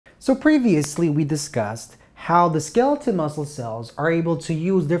So previously we discussed how the skeletal muscle cells are able to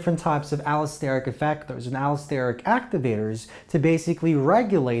use different types of allosteric effectors and allosteric activators to basically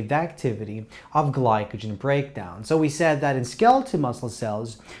regulate the activity of glycogen breakdown. So we said that in skeletal muscle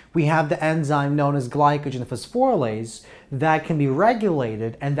cells, we have the enzyme known as glycogen phosphorylase that can be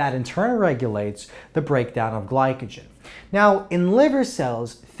regulated, and that in turn regulates the breakdown of glycogen. Now, in liver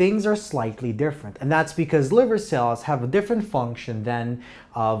cells, things are slightly different, and that's because liver cells have a different function than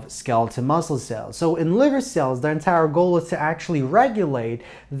of skeletal muscle cells. So in liver cells, their entire goal is to actually regulate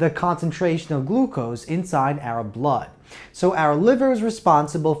the concentration of glucose inside our blood. So our liver is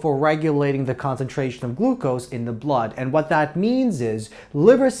responsible for regulating the concentration of glucose in the blood. And what that means is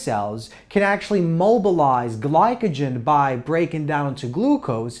liver cells can actually mobilize glycogen by breaking down into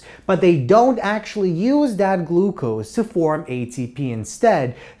glucose, but they don't actually use that glucose to form ATP.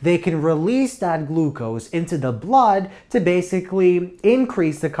 Instead, they can release that glucose into the blood to basically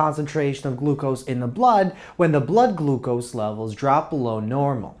increase the concentration of glucose in the blood when the blood glucose levels drop below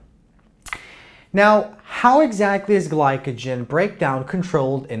normal. Now, how exactly is glycogen breakdown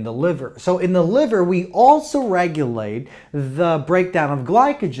controlled in the liver? So in the liver, we also regulate the breakdown of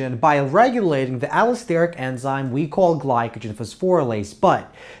glycogen by regulating the allosteric enzyme we call glycogen phosphorylase.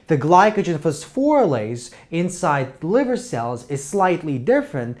 But the glycogen phosphorylase inside liver cells is slightly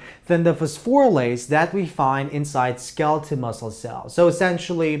different than the phosphorylase that we find inside skeletal muscle cells. So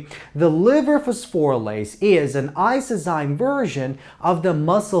essentially, the liver phosphorylase is an isozyme version of the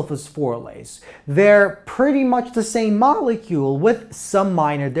muscle phosphorylase. They're pretty much the same molecule with some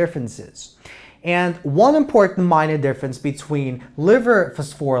minor differences. And one important minor difference between liver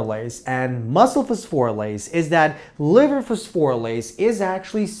phosphorylase and muscle phosphorylase is that liver phosphorylase is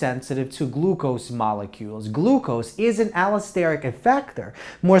actually sensitive to glucose molecules. Glucose is an allosteric effector.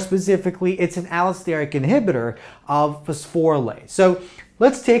 More specifically, it's an allosteric inhibitor of phosphorylase. So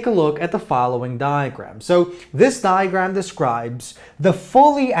let's take a look at the following diagram. So this diagram describes the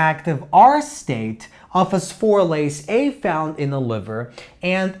fully active R state of phosphorylase A found in the liver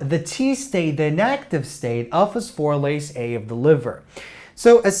and the T state, the inactive state of phosphorylase A of the liver.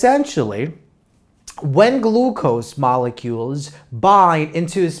 So essentially, when glucose molecules bind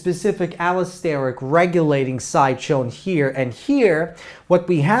into a specific allosteric regulating site shown here and here, what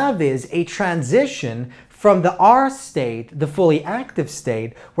we have is a transition from the R state, the fully active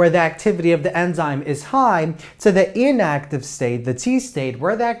state, where the activity of the enzyme is high, to the inactive state, the T state,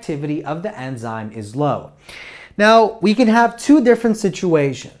 where the activity of the enzyme is low. Now, we can have two different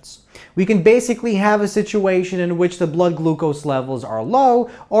situations. We can basically have a situation in which the blood glucose levels are low,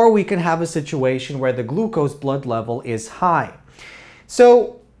 or we can have a situation where the glucose blood level is high.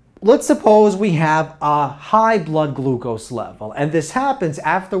 So let's suppose we have a high blood glucose level, and this happens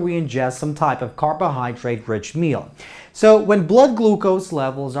after we ingest some type of carbohydrate-rich meal. So when blood glucose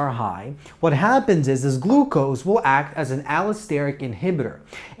levels are high, what happens is glucose will act as an allosteric inhibitor.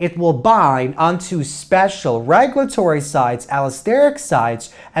 It will bind onto special regulatory sites, allosteric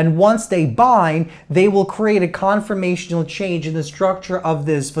sites, and once they bind, they will create a conformational change in the structure of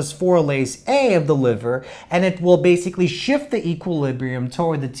this phosphorylase A of the liver, and it will basically shift the equilibrium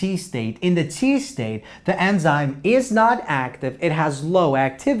toward the T state. In the T state, the enzyme is not active, it has low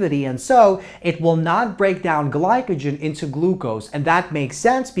activity, and so it will not break down glycogen into glucose. And that makes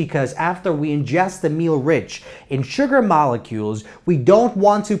sense because after we ingest the meal rich in sugar molecules, we don't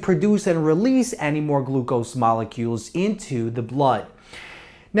want to produce and release any more glucose molecules into the blood.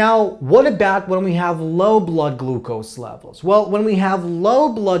 Now, what about when we have low blood glucose levels? Well, when we have low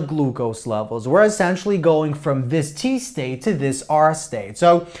blood glucose levels, we're essentially going from this T state to this R state.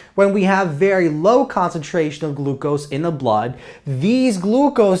 So when we have very low concentration of glucose in the blood, these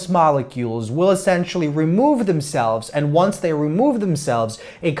glucose molecules will essentially remove themselves, and once they remove themselves,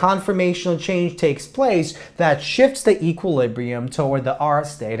 a conformational change takes place that shifts the equilibrium toward the R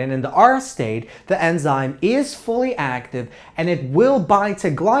state. And in the R state, the enzyme is fully active, and it will bind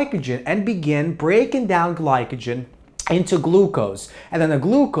to glycogen and begin breaking down glycogen into glucose, and then the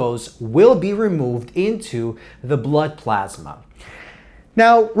glucose will be removed into the blood plasma.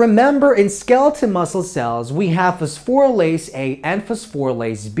 Now, remember, in skeletal muscle cells, we have phosphorylase A and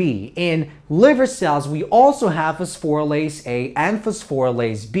phosphorylase B. In liver cells, we also have phosphorylase A and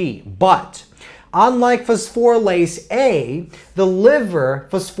phosphorylase B. But unlike phosphorylase A, the liver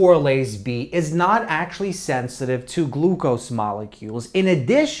phosphorylase B is not actually sensitive to glucose molecules. In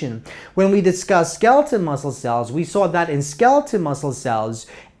addition, when we discussed skeletal muscle cells, we saw that in skeletal muscle cells,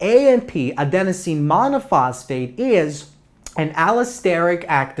 AMP, adenosine monophosphate, is an allosteric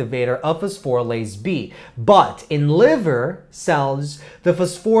activator of phosphorylase B. But in liver cells, the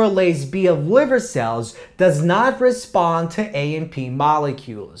phosphorylase B of liver cells does not respond to AMP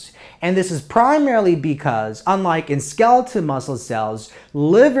molecules. And this is primarily because, unlike in skeletal muscle cells,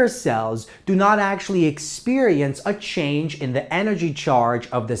 liver cells do not actually experience a change in the energy charge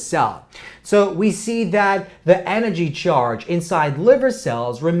of the cell. So we see that the energy charge inside liver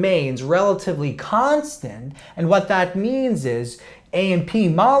cells remains relatively constant, and what that means is AMP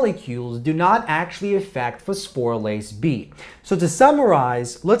molecules do not actually affect phosphorylase B. So to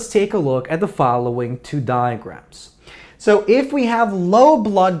summarize, let's take a look at the following two diagrams. So if we have low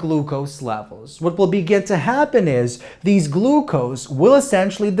blood glucose levels, what will begin to happen is these glucose will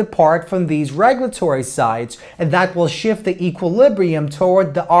essentially depart from these regulatory sites, and that will shift the equilibrium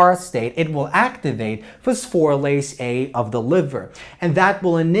toward the R state. It will activate phosphorylase A of the liver, and that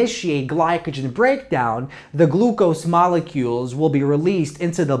will initiate glycogen breakdown. The glucose molecules will be released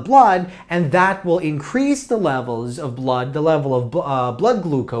into the blood, and that will increase the levels of blood, the level of blood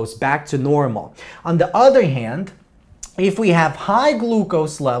glucose back to normal. On the other hand, if we have high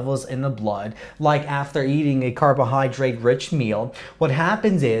glucose levels in the blood, like after eating a carbohydrate-rich meal, what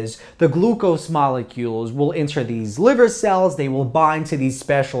happens is the glucose molecules will enter these liver cells, they will bind to these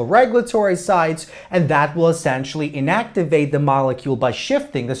special regulatory sites, and that will essentially inactivate the molecule by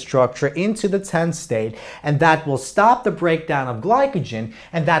shifting the structure into the 10 state, and that will stop the breakdown of glycogen,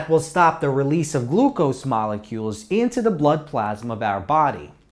 and that will stop the release of glucose molecules into the blood plasma of our body.